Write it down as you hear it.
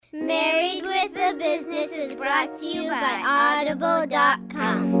with a Business is brought to you by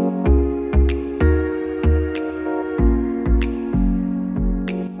Audible.com.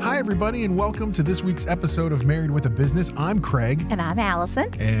 Hi, everybody, and welcome to this week's episode of Married with a Business. I'm Craig. And I'm Allison.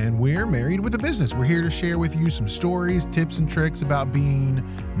 And we're Married with a Business. We're here to share with you some stories, tips, and tricks about being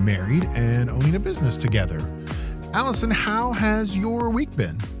married and owning a business together. Allison, how has your week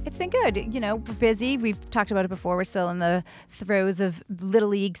been? It's been good. You know, we're busy. We've talked about it before. We're still in the throes of Little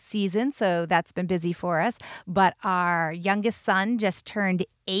League season, so that's been busy for us. But our youngest son just turned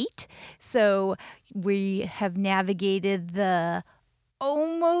 8, so we have navigated the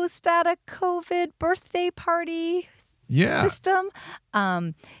almost out of COVID birthday party system.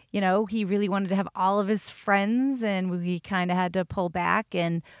 You know, he really wanted to have all of his friends, and we kind of had to pull back.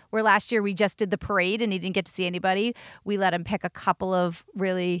 And where last year we just did the parade and he didn't get to see anybody, we let him pick a couple of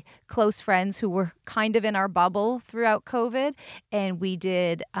really close friends who were kind of in our bubble throughout COVID. And we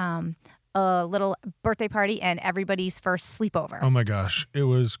did a little birthday party and everybody's first sleepover. Oh my gosh, it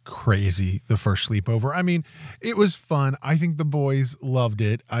was crazy, the first sleepover. I mean, it was fun. I think the boys loved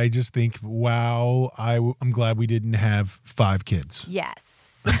it. I just think, wow, I'm glad we didn't have 5 kids. Yes.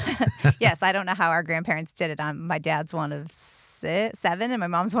 Yes, I don't know how our grandparents did it. My dad's one of 7 and my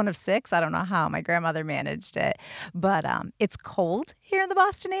mom's one of 6. I don't know how my grandmother managed it. But it's cold here in the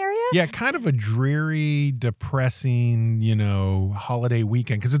Boston area. Yeah, kind of a dreary, depressing, holiday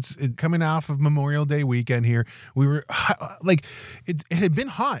weekend because it's coming off of Memorial Day weekend here. We were it had been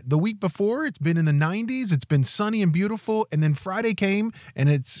hot the week before. It's been in the 90s. It's been sunny and beautiful. And then Friday came and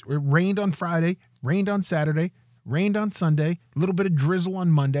it rained on Friday, rained on Saturday, rained on Sunday, a little bit of drizzle on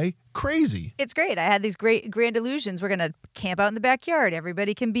Monday. Crazy. It's great. I had these great grand illusions. We're going to camp out in the backyard.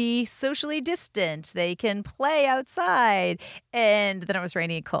 Everybody can be socially distant. They can play outside. And then it was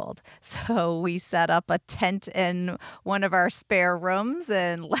rainy and cold. So we set up a tent in one of our spare rooms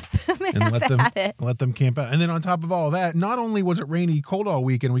and let them camp out. And then on top of all that, not only was it rainy, cold all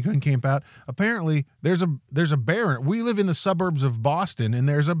weekend, we couldn't camp out. Apparently, there's a bear. We live in the suburbs of Boston, and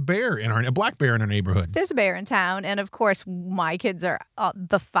there's a black bear in our neighborhood. There's a bear in town. And of course, my kids are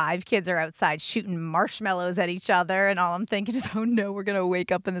the 5 kids are outside shooting marshmallows at each other, and all I'm thinking is, oh no, we're gonna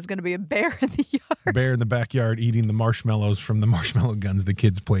wake up and there's gonna be a bear in the yard. Bear in the backyard eating the marshmallows from the marshmallow guns the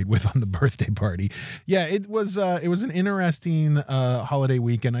kids played with on the birthday party. Yeah, it was an interesting holiday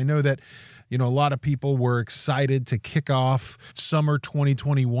weekend. I know that a lot of people were excited to kick off summer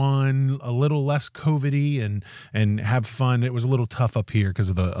 2021, a little less COVID-y and have fun. It was a little tough up here because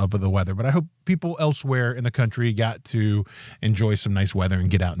of the weather, but I hope people elsewhere in the country got to enjoy some nice weather and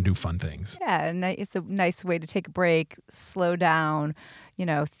get out and do fun things. Yeah, and it's a nice way to take a break, slow down,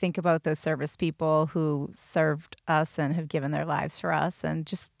 think about those service people who served us and have given their lives for us, and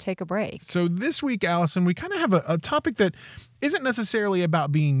just take a break. So this week, Allison, we kind of have a topic that isn't necessarily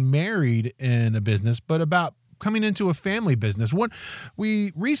about being married in a business, but about coming into a family business.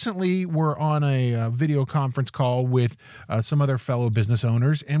 We recently were on a video conference call with some other fellow business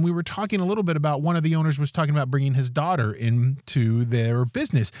owners, and we were talking a little bit about one of the owners was talking about bringing his daughter into their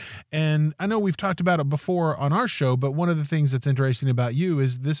business. And I know we've talked about it before on our show, but one of the things that's interesting about you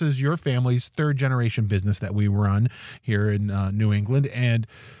is this is your family's 3rd generation business that we run here in New England. And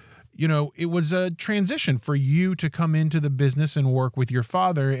it was a transition for you to come into the business and work with your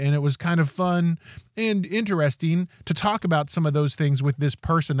father, and it was kind of fun and interesting to talk about some of those things with this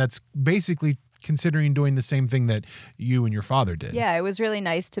person that's basically considering doing the same thing that you and your father did. Yeah, it was really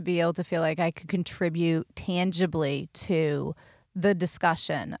nice to be able to feel like I could contribute tangibly to the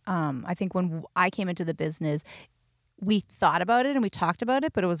discussion. I think when I came into the business, we thought about it and we talked about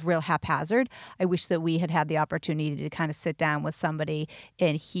it, but it was real haphazard. I wish that we had the opportunity to kind of sit down with somebody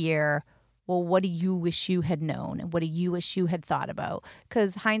and hear, well, what do you wish you had known? And what do you wish you had thought about?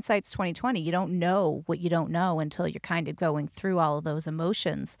 Because hindsight's 20/20. You don't know what you don't know until you're kind of going through all of those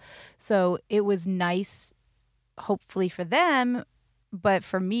emotions. So it was nice, hopefully for them, but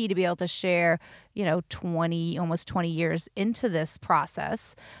for me to be able to share, almost 20 years into this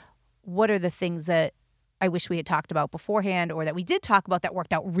process, what are the things that I wish we had talked about beforehand, or that we did talk about that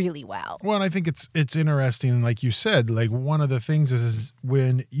worked out really well. Well, and I think it's interesting, like you said, like one of the things is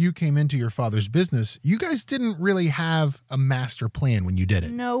when you came into your father's business, you guys didn't really have a master plan when you did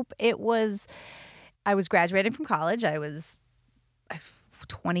it. Nope. I was graduating from college. I was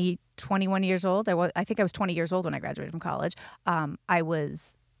 21 years old. I think I was 20 years old when I graduated from college. I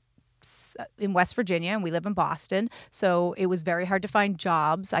was in West Virginia and we live in Boston. So it was very hard to find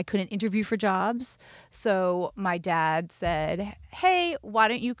jobs. I couldn't interview for jobs. So my dad said, hey, why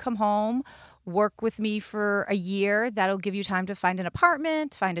don't you come home, work with me for a year? That'll give you time to find an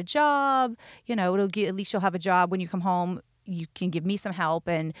apartment, find a job. At least you'll have a job when you come home you can give me some help,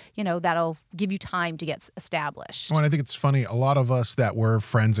 and that'll give you time to get established. Well, and I think it's funny, a lot of us that were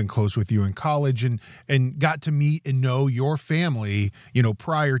friends and close with you in college and got to meet and know your family,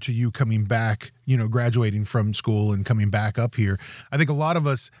 prior to you coming back, graduating from school and coming back up here. I think a lot of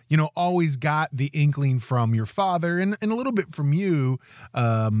us, always got the inkling from your father and a little bit from you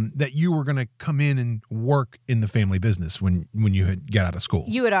that you were going to come in and work in the family business when you had got out of school.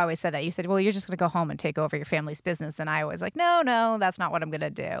 You had always said that. You said, well, you're just going to go home and take over your family's business. And I was like, no, that's not what I'm going to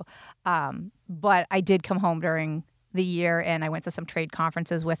do. But I did come home during the year, and I went to some trade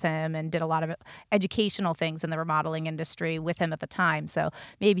conferences with him and did a lot of educational things in the remodeling industry with him at the time. So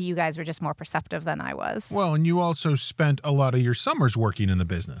maybe you guys were just more perceptive than I was. Well, and you also spent a lot of your summers working in the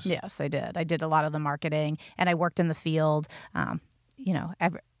business. Yes, I did. I did a lot of the marketing, and I worked in the field.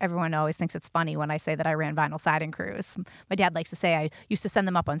 Everyone always thinks it's funny when I say that I ran vinyl siding crews. My dad likes to say I used to send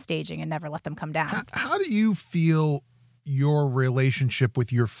them up on staging and never let them come down. How do you feel your relationship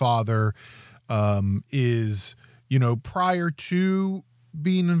with your father is, prior to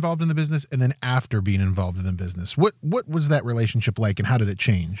being involved in the business and then after being involved in the business? What was that relationship like, and how did it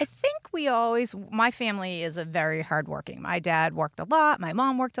change? I think my family is a very hardworking. My dad worked a lot, my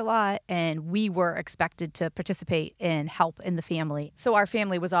mom worked a lot, and we were expected to participate and help in the family. So our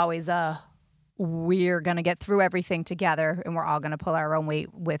family was always we're going to get through everything together, and we're all going to pull our own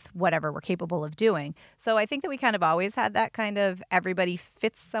weight with whatever we're capable of doing. So I think that we kind of always had that kind of everybody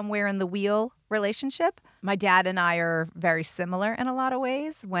fits somewhere in the wheel relationship. My dad and I are very similar in a lot of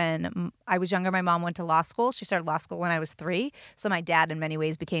ways. When I was younger, my mom went to law school. She started law school when I was 3. So my dad in many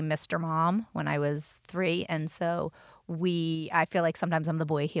ways became Mr. Mom when I was 3. And so I feel like sometimes I'm the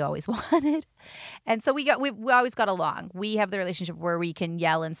boy he always wanted. And so we always got along. We have the relationship where we can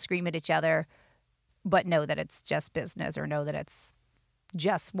yell and scream at each other, but know that it's just business, or know that it's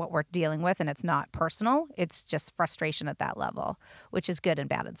just what we're dealing with and it's not personal. It's just frustration at that level, which is good and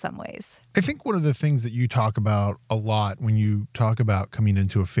bad in some ways. I think one of the things that you talk about a lot when you talk about coming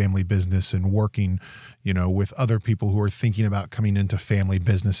into a family business and working, with other people who are thinking about coming into family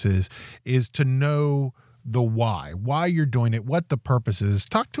businesses is to know the why you're doing it, what the purpose is.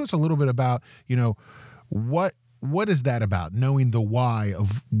 Talk to us a little bit about, what is that about, knowing the why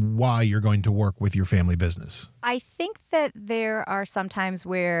of why you're going to work with your family business? I think that there are some times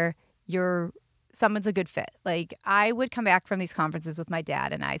where someone's a good fit. Like, I would come back from these conferences with my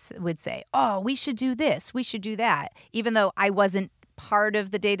dad and I would say, oh, we should do this, we should do that, even though I wasn't part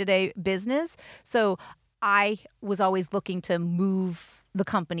of the day-to-day business. So I was always looking to move the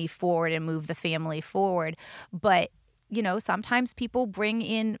company forward and move the family forward. But, sometimes people bring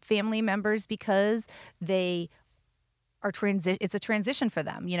in family members because they are it's a transition for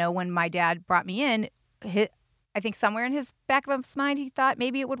them. When my dad brought me in, I think somewhere in his back of his mind, he thought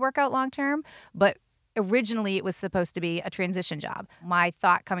maybe it would work out long term, but originally it was supposed to be a transition job. My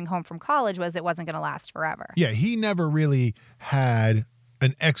thought coming home from college was it wasn't going to last forever. Yeah, he never really had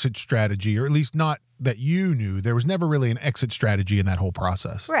an exit strategy, or at least not that you knew. There was never really an exit strategy in that whole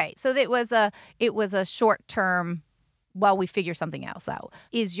process. Right. So it was a short term, while we figure something else out.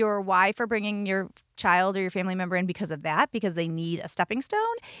 Is your why for bringing your child or your family member in because of that? Because they need a stepping stone?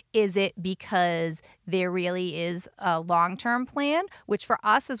 Is it because there really is a long-term plan, which for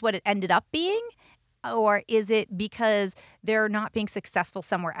us is what it ended up being? Or is it because they're not being successful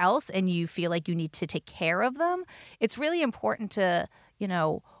somewhere else and you feel like you need to take care of them? It's really important to,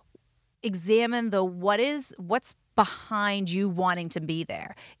 examine what's behind you wanting to be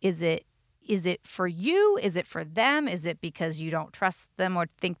there. Is it for you? Is it for them? Is it because you don't trust them or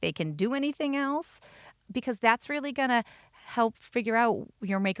think they can do anything else? Because that's really going to help figure out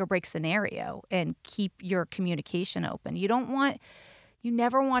your make or break scenario and keep your communication open. You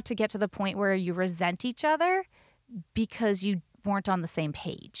never want to get to the point where you resent each other because you weren't on the same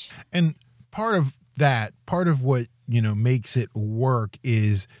page. And part of what makes it work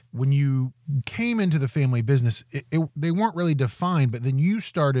is when you came into the family business, they weren't really defined, but then you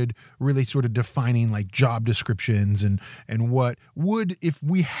started really sort of defining like job descriptions and what would, if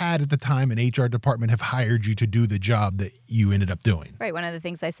we had at the time an HR department, have hired you to do the job that you ended up doing. Right. One of the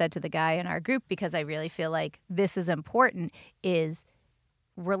things I said to the guy in our group, because I really feel like this is important, is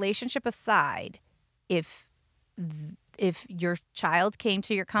relationship aside, if your child came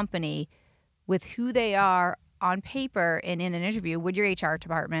to your company with who they are on paper and in an interview, would your HR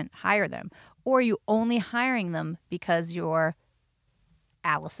department hire them? Or are you only hiring them because you're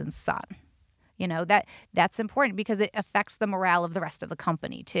Allison's son? That's important because it affects the morale of the rest of the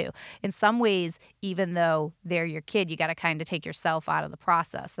company too. In some ways, even though they're your kid, you got to kind of take yourself out of the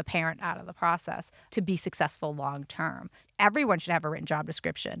process, the parent out of the process, to be successful long term. Everyone should have a written job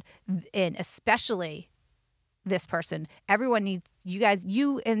description, and especially this person. Everyone needs,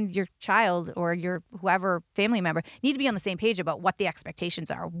 you and your child or your whoever family member need to be on the same page about what the expectations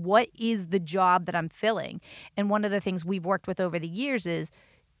are. What is the job that I'm filling? And one of the things we've worked with over the years is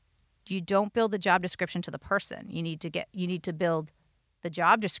you don't build the job description to the person. You need to build the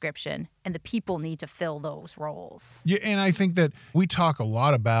job description, and the people need to fill those roles. Yeah, and I think that we talk a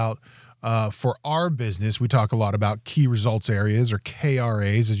lot about, for our business, we talk a lot about key results areas, or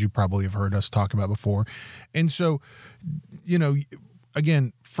KRAs, as you probably have heard us talk about before. And so,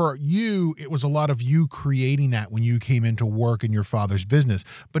 again, for you, it was a lot of you creating that when you came into work in your father's business.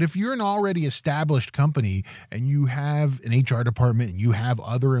 But if you're an already established company and you have an HR department and you have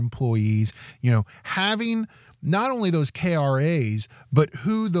other employees, having not only those KRAs, but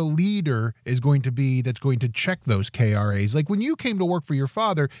who the leader is going to be that's going to check those KRAs. Like when you came to work for your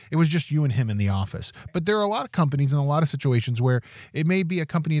father, it was just you and him in the office. But there are a lot of companies and a lot of situations where it may be a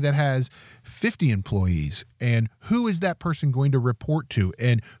company that has 50 employees. And who is that person going to report to?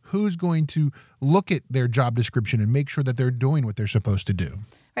 And who's going to look at their job description and make sure that they're doing what they're supposed to do?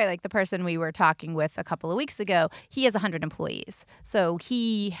 Right, like the person we were talking with a couple of weeks ago, he has 100 employees. So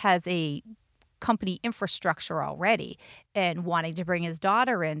he has a company infrastructure already, and wanting to bring his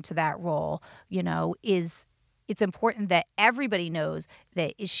daughter into that role, it's important that everybody knows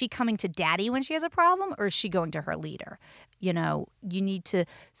that, is she coming to daddy when she has a problem, or is she going to her leader? You need to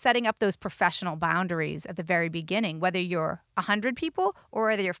setting up those professional boundaries at the very beginning, whether you're 100 people or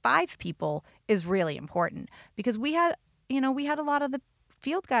whether you're 5 people, is really important. Because we had a lot of the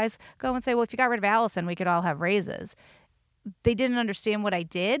field guys go and say, well, if you got rid of Allison, we could all have raises. They didn't understand what I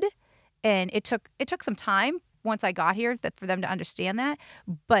did. And it took some time once I got here for them to understand that.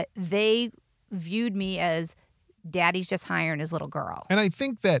 But they viewed me as daddy's just hiring his little girl. And I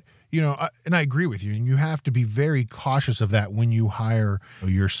think that, and I agree with you, and you have to be very cautious of that when you hire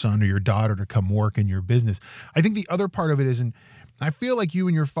your son or your daughter to come work in your business. I think the other part of it is, and I feel like you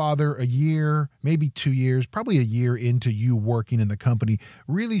and your father, a year, maybe 2 years, probably a year into you working in the company,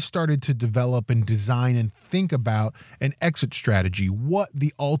 really started to develop and design and think about an exit strategy, what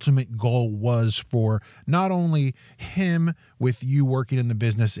the ultimate goal was for not only him with you working in the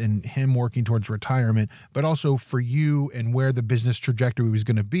business and him working towards retirement, but also for you and where the business trajectory was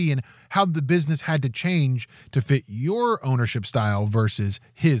going to be and how the business had to change to fit your ownership style versus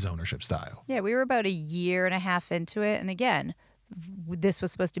his ownership style. Yeah, we were about a year and a half into it. And again, this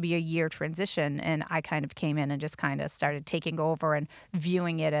was supposed to be a year transition, and I kind of came in and just kind of started taking over and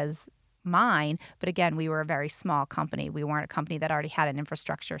viewing it as mine. But again, we were a very small company. We weren't a company that already had an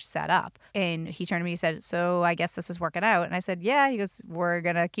infrastructure set up. And he turned to me and said, so I guess this is working out. And I said, yeah. He goes, we're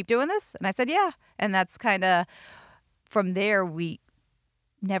going to keep doing this? And I said, yeah. And that's kind of, from there, we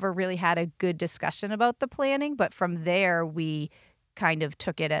never really had a good discussion about the planning. But from there, we kind of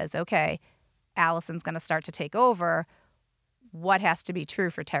took it as, okay, Allison's going to start to take over. What has to be true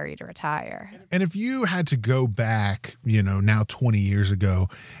for Terry to retire? And if you had to go back, now 20 years ago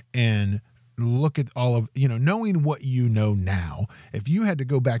and look at all of, knowing what you know now, if you had to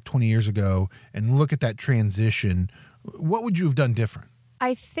go back 20 years ago and look at that transition, what would you have done different?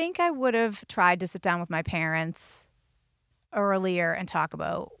 I think I would have tried to sit down with my parents earlier and talk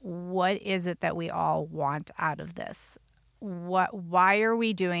about what is it that we all want out of this? Why are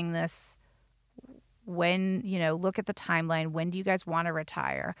we doing this? When, look at the timeline. When do you guys want to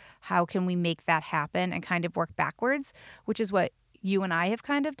retire? How can we make that happen and kind of work backwards, which is what you and I have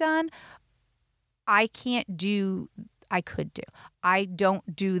kind of done. I could do. I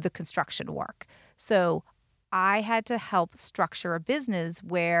don't do the construction work. So I had to help structure a business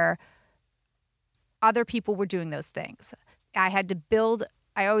where other people were doing those things.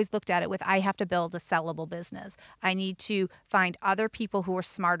 I always looked at it with, I have to build a sellable business. I need to find other people who are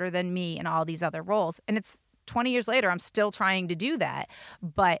smarter than me in all these other roles. And it's 20 years later, I'm still trying to do that.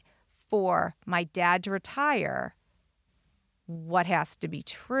 But for my dad to retire, what has to be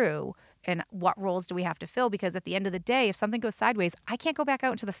true and what roles do we have to fill? Because at the end of the day, if something goes sideways, I can't go back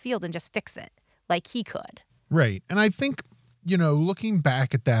out into the field and just fix it like he could. Right. And I think, looking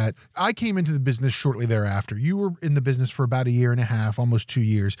back at that, I came into the business shortly thereafter. You were in the business for about a year and a half, almost 2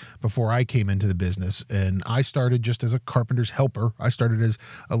 years before I came into the business. And I started just as a carpenter's helper. I started as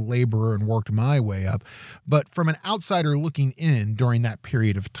a laborer and worked my way up. But from an outsider looking in during that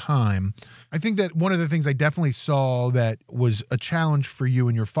period of time, I think that one of the things I definitely saw that was a challenge for you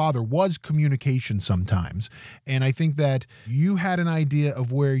and your father was communication sometimes. And I think that you had an idea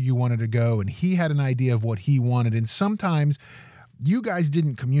of where you wanted to go and he had an idea of what he wanted. And sometimes you guys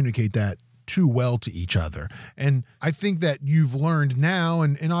didn't communicate that too well to each other. And I think that you've learned now,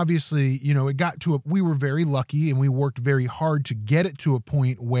 and obviously, it got to we were very lucky and we worked very hard to get it to a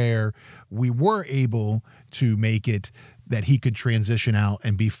point where we were able to make it that he could transition out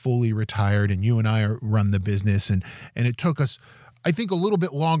and be fully retired, and you and I run the business. And it took us, I think, a little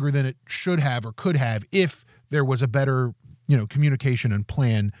bit longer than it should have or could have if there was a better communication and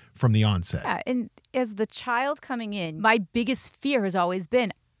plan from the onset. Yeah, and as the child coming in, my biggest fear has always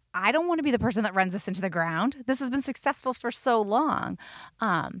been, I don't want to be the person that runs this into the ground. This has been successful for so long.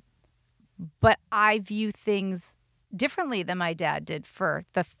 But I view things differently than my dad did for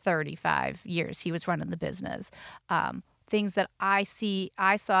the 35 years he was running the business. Things that I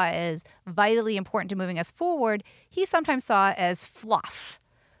saw as vitally important to moving us forward, he sometimes saw as fluff.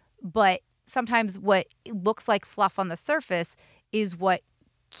 But sometimes what looks like fluff on the surface is what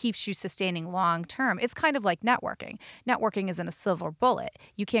keeps you sustaining long term. It's kind of like networking. Networking isn't a silver bullet.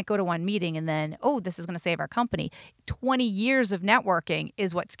 You can't go to one meeting and then, this is going to save our company. 20 years of networking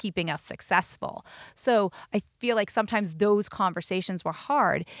is what's keeping us successful. So I feel like sometimes those conversations were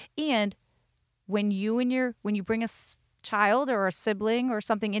hard. And when you bring a child or a sibling or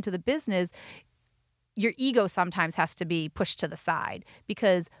something into the business, your ego sometimes has to be pushed to the side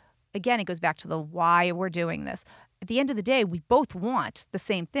because, again, it goes back to the why we're doing this. At the end of the day, we both want the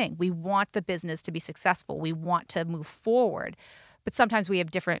same thing. We want the business to be successful. We want to move forward. But sometimes we have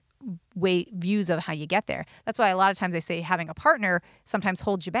different views of how you get there. That's why a lot of times I say having a partner sometimes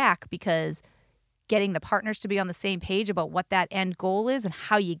holds you back, because getting the partners to be on the same page about what that end goal is and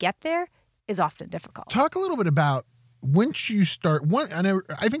how you get there is often difficult. Talk a little bit about once you start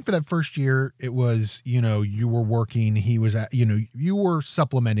I think for that first year, it was, you were working, he was at, you were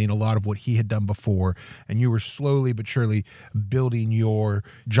supplementing a lot of what he had done before, and you were slowly but surely building your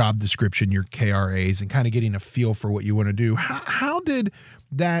job description, your KRAs, and kind of getting a feel for what you want to do. How did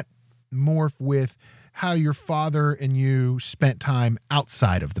that morph with how your father and you spent time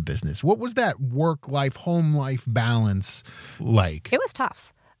outside of the business? What was that work-life, home-life balance like? It was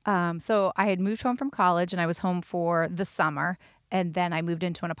tough. So I had moved home from college and I was home for the summer, and then I moved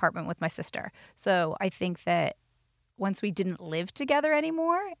into an apartment with my sister. So I think that once we didn't live together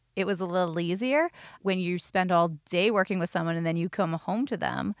anymore, it was a little easier. When you spend all day working with someone and then you come home to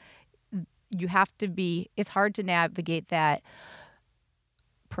them, it's hard to navigate that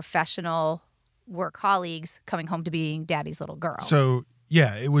professional work colleagues coming home to being daddy's little girl. So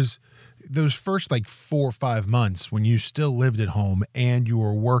yeah, it was those first 4 or 5 months when you still lived at home and you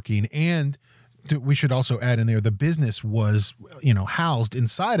were working, and we should also add in there, the business was, housed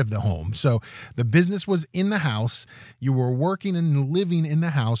inside of the home. So the business was in the house. You were working and living in the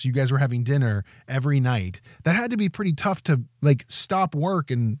house. You guys were having dinner every night. That had to be pretty tough to stop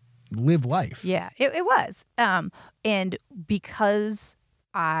work and live life. Yeah, it was. And because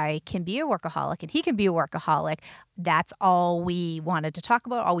I can be a workaholic and he can be a workaholic, that's all we wanted to talk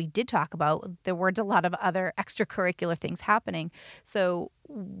about, all we did talk about. There weren't a lot of other extracurricular things happening. So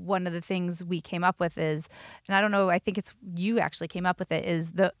one of the things we came up with is, and I don't know, I think it's you actually came up with it,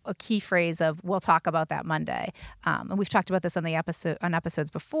 is a key phrase of, we'll talk about that Monday. And we've talked about this on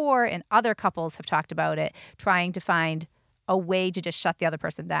episodes before, and other couples have talked about it, trying to find a way to just shut the other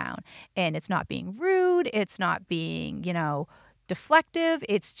person down. And it's not being rude. It's not being, deflective.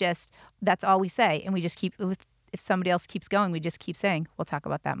 It's just, that's all we say. And we just keep, if somebody else keeps going, we just keep saying, we'll talk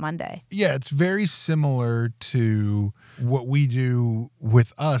about that Monday. Yeah, it's very similar to what we do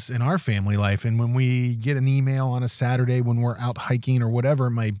with us in our family life. And when we get an email on a Saturday when we're out hiking or whatever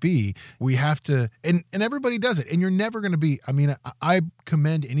it might be, we have to, and everybody does it. And you're never going to be, I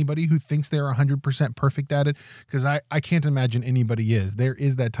commend anybody who thinks they're 100% perfect at it, because I can't imagine anybody is. There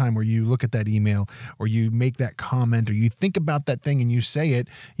is that time where you look at that email or you make that comment or you think about that thing and you say it,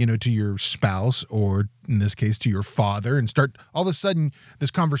 to your spouse, or in this case to your father, and start, all of a sudden this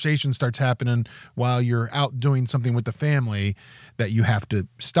conversation starts happening while you're out doing something with the family that you have to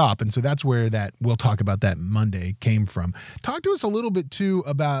stop. And so that's where that we'll talk about that Monday came from. Talk to us a little bit too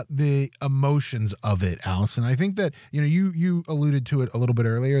about the emotions of it, Allison. I think that, you alluded to it a little bit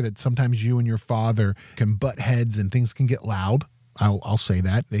earlier, that sometimes you and your father can butt heads and things can get loud. I'll say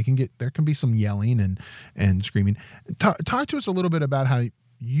that there can be some yelling and screaming. Talk to us a little bit about how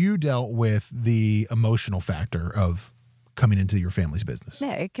you dealt with the emotional factor of coming into your family's business.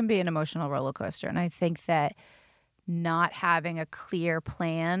 Yeah, it can be an emotional roller coaster. And I think that not having a clear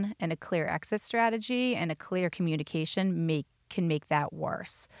plan and a clear exit strategy and a clear communication can make that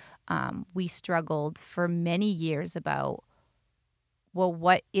worse. We struggled for many years about, well,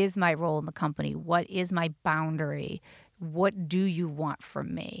 what is my role in the company? What is my boundary? What do you want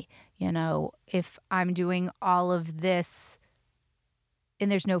from me? If I'm doing all of this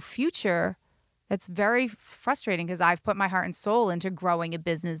and there's no future, It's very frustrating because I've put my heart and soul into growing a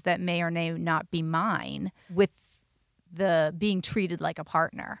business that may or may not be mine, with the being treated like a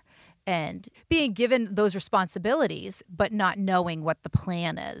partner and being given those responsibilities, but not knowing what the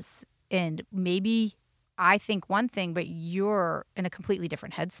plan is. And maybe I think one thing, but you're in a completely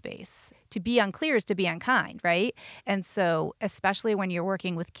different headspace. To be unclear is to be unkind, right? And so, especially when you're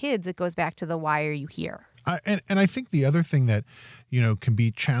working with kids, it goes back to the why are you here? And I think the other thing that, can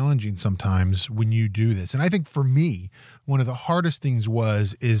be challenging sometimes when you do this, and I think for me, one of the hardest things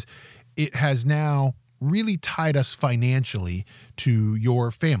is it has now really tied us financially to your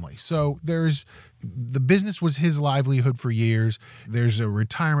family. So the business was his livelihood for years. There's a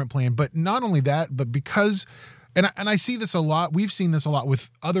retirement plan, but not only that, but because, and I see this a lot, we've seen this a lot with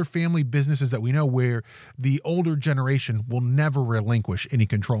other family businesses that we know where the older generation will never relinquish any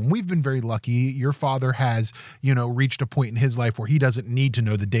control. And we've been very lucky. Your father has, reached a point in his life where he doesn't need to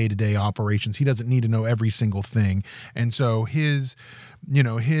know the day-to-day operations. He doesn't need to know every single thing. And so his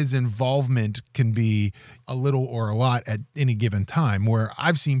involvement can be a little or a lot at any given time, where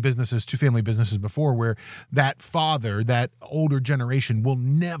I've seen two family businesses before where that father, that older generation will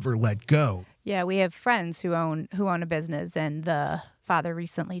never let go. Yeah, we have friends who own a business, and the father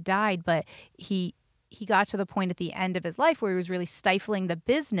recently died, but he got to the point at the end of his life where he was really stifling the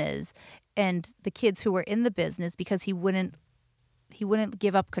business and the kids who were in the business because he wouldn't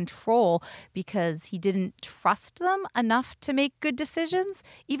give up control because he didn't trust them enough to make good decisions.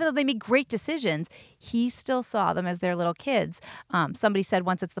 Even though they make great decisions, he still saw them as their little kids. Somebody said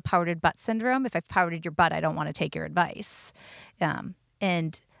once it's the powdered butt syndrome. If I've powdered your butt, I don't want to take your advice.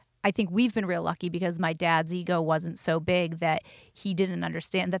 And I think we've been real lucky because my dad's ego wasn't so big that he didn't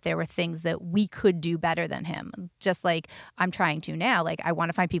understand that there were things that we could do better than him. Just like I'm trying to now. Like I want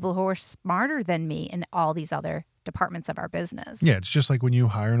to find people who are smarter than me in all these other departments of our business. Yeah, it's just like when you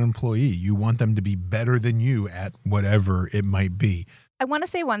hire an employee, you want them to be better than you at whatever it might be. I want to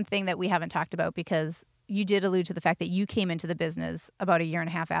say one thing that we haven't talked about because you did allude to the fact that you came into the business about a year and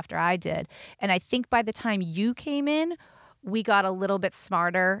a half after I did. And I think by the time you came in, we got a little bit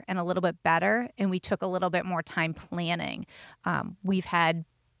smarter and a little bit better, and we took a little bit more time planning. I've had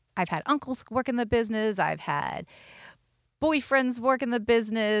uncles work in the business. I've had boyfriends work in the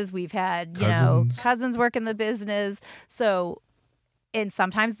business. We've had, cousins work in the business. So, and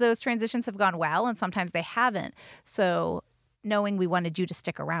sometimes those transitions have gone well and sometimes they haven't. So knowing we wanted you to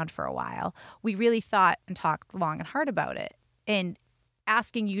stick around for a while, we really thought and talked long and hard about it. And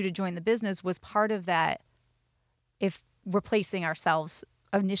asking you to join the business was part of that. If replacing ourselves.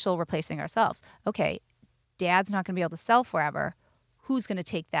 Okay, Dad's not going to be able to sell forever. Who's going to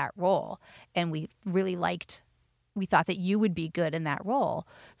take that role? And we thought that you would be good in that role.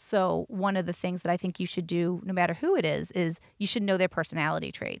 So one of the things that I think you should do, no matter who it is you should know their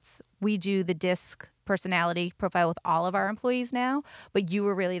personality traits. We do the DISC personality profile with all of our employees now, but you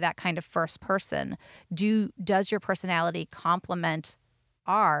were really that kind of first person. Does your personality complement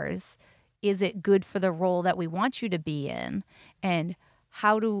ours? Is it good for the role that we want you to be in? And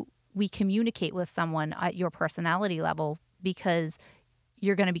how do we communicate with someone at your personality level? Because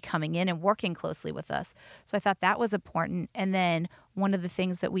you're going to be coming in and working closely with us. So I thought that was important. And then one of the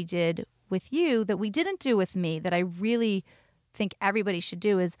things that we did with you that we didn't do with me that I really think everybody should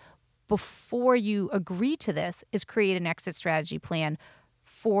do is before you agree to this is create an exit strategy plan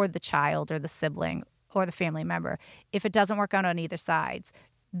for the child or the sibling or the family member. If it doesn't work out on either sides,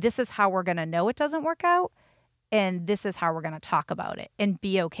 this is how we're going to know it doesn't work out, and this is how we're going to talk about it and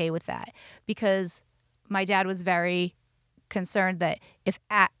be okay with that. Because my dad was very concerned that if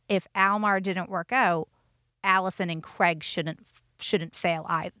Almar didn't work out, Allison and Craig shouldn't fail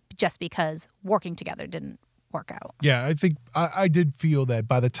either, just because working together didn't work out. Yeah, I think I did feel that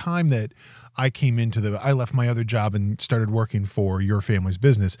by the time that I left my other job and started working for your family's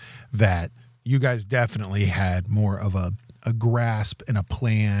business, that you guys definitely had more of a grasp and a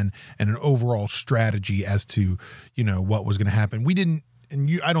plan and an overall strategy as to, what was going to happen. We didn't,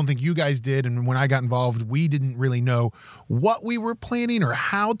 I don't think you guys did. And when I got involved, we didn't really know what we were planning or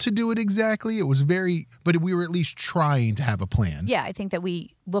how to do it exactly. It was but we were at least trying to have a plan. Yeah, I think that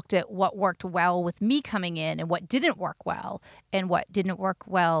we looked at what worked well with me coming in and what didn't work well and what didn't work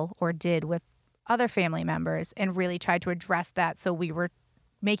well or did with other family members and really tried to address that. So we were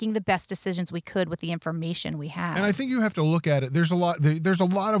making the best decisions we could with the information we had. And I think you have to look at it. There's a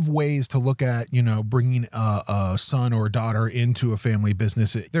lot of ways to look at, bringing a son or a daughter into a family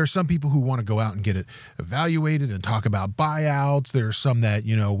business. There are some people who want to go out and get it evaluated and talk about buyouts. There are some that,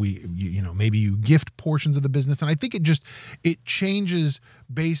 maybe you gift portions of the business. And I think it changes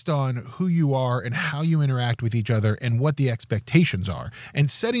based on who you are and how you interact with each other and what the expectations are. And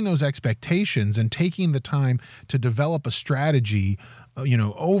setting those expectations and taking the time to develop a strategy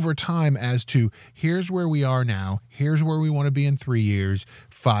over time as to here's where we are now, here's where we want to be in 3 years,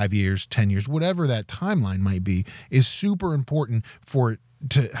 5 years, 10 years, whatever that timeline might be, is super important for it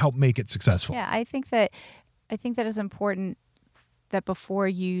to help make it successful. Yeah, I think that it's important that before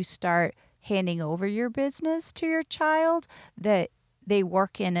you start handing over your business to your child, that they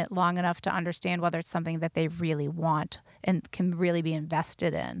work in it long enough to understand whether it's something that they really want and can really be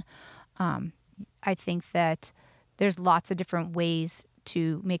invested in. I think that there's lots of different ways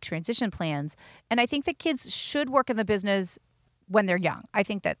to make transition plans. And I think that kids should work in the business when they're young. I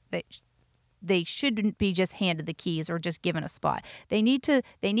think that they shouldn't be just handed the keys or just given a spot. They need to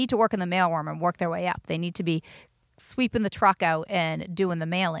work in the mailroom and work their way up. They need to be sweeping the truck out and doing the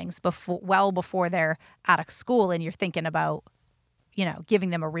mailings before they're out of school and you're thinking about giving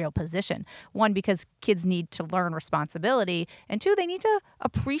them a real position. One, because kids need to learn responsibility. And two, they need to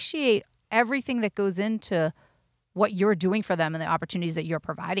appreciate everything that goes into what you're doing for them and the opportunities that you're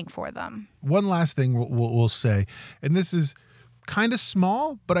providing for them. One last thing we'll say, and this is kind of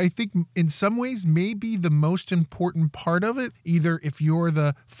small, but I think in some ways maybe the most important part of it, either if you're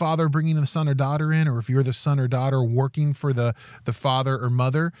the father bringing the son or daughter in, or if you're the son or daughter working for the father or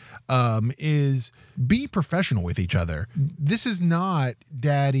mother, is be professional with each other. This is not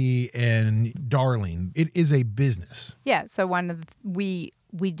daddy and darling. It is a business. Yeah. So we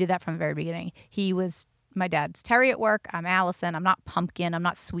did that from the very beginning. He was my dad's Terry at work. I'm Allison. I'm not Pumpkin. I'm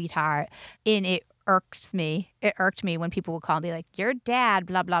not Sweetheart. And it irked me when people would call and be like, your dad,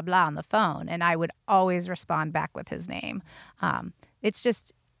 blah, blah, blah on the phone. And I would always respond back with his name. It's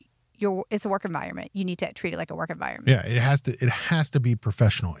just, it's a work environment. You need to treat it like a work environment. Yeah, it has to be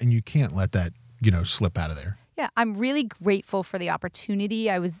professional, and you can't let that, slip out of there. Yeah, I'm really grateful for the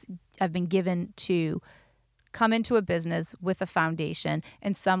opportunity I've been given to come into a business with a foundation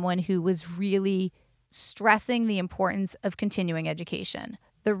and someone who was really stressing the importance of continuing education.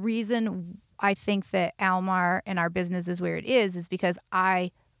 The reason I think that Almar and our business is where it is because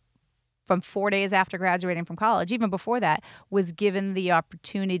from 4 days after graduating from college, even before that, was given the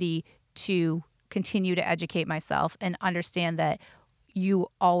opportunity to continue to educate myself and understand that you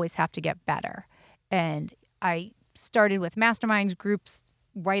always have to get better. And I started with mastermind groups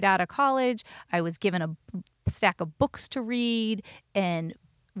right out of college. I was given a stack of books to read and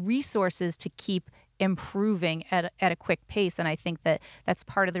resources to keep improving at a quick pace. And I think that that's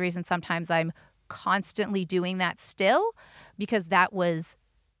part of the reason sometimes I'm constantly doing that still, because that was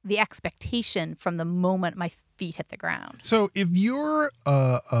the expectation from the moment my feet hit the ground. So if you're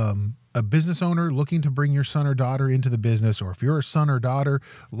a business owner looking to bring your son or daughter into the business, or if you're a son or daughter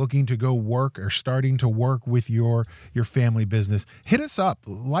looking to go work or starting to work with your family business, hit us up,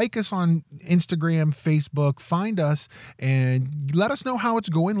 like us on Instagram, Facebook, find us and let us know how it's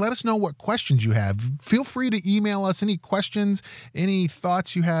going. Let us know what questions you have. Feel free to email us any questions, any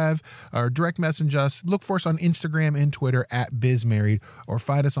thoughts you have, or direct message us. Look for us on Instagram and Twitter at BizMarried, or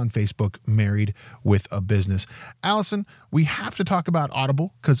find us on Facebook, Married with a Business. Allison, we have to talk about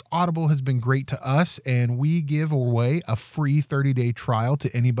Audible, because Audible has been great to us, and we give away a free 30-day trial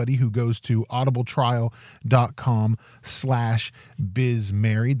to anybody who goes to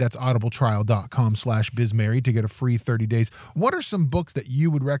audibletrial.com/bizmarried. That's audibletrial.com/bizmarried to get a free 30 days. What are some books that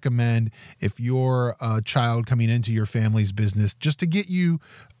you would recommend if you're a child coming into your family's business, just to get you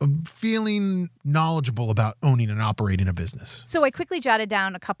feeling knowledgeable about owning and operating a business? So I quickly jotted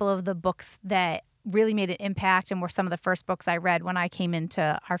down a couple of the books that really made an impact and were some of the first books I read when I came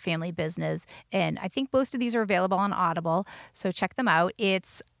into our family business. And I think most of these are available on Audible, so check them out.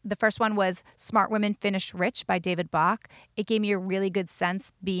 The first one was Smart Women Finish Rich by David Bach. It gave me a really good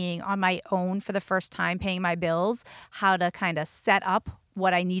sense being on my own for the first time, paying my bills, how to kind of set up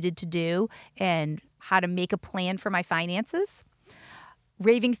what I needed to do and how to make a plan for my finances.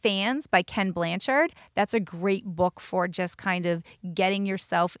 Raving Fans by Ken Blanchard. That's a great book for just kind of getting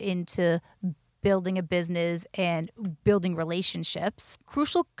yourself into building a business and building relationships.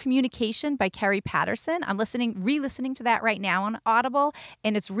 Crucial Communication by Carrie Patterson. I'm re-listening to that right now on Audible,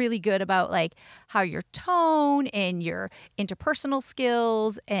 and it's really good about like how your tone and your interpersonal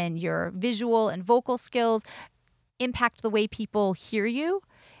skills and your visual and vocal skills impact the way people hear you.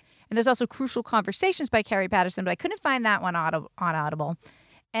 And there's also Crucial Conversations by Carrie Patterson, but I couldn't find that one on Audible.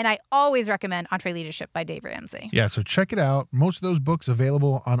 And I always recommend EntreLeadership by Dave Ramsey. Yeah, so check it out. Most of those books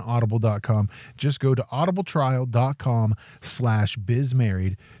available on audible.com. Just go to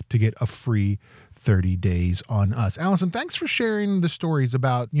audibletrial.com/bizmarried to get a free 30 days on us. Allison, thanks for sharing the stories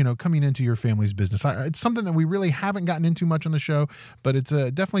about, coming into your family's business. It's something that we really haven't gotten into much on the show, but it's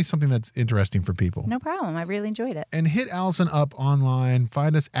definitely something that's interesting for people. No problem. I really enjoyed it. And hit Allison up online.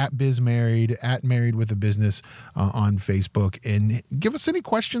 Find us at BizMarried, at Married with a Business on Facebook, and give us any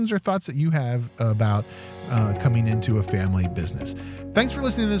questions or thoughts that you have about coming into a family business. Thanks for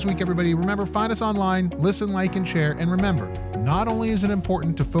listening this week, everybody. Remember, find us online, listen, like, and share. And remember, not only is it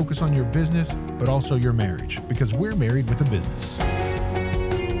important to focus on your business, but also your marriage, because we're married with a business.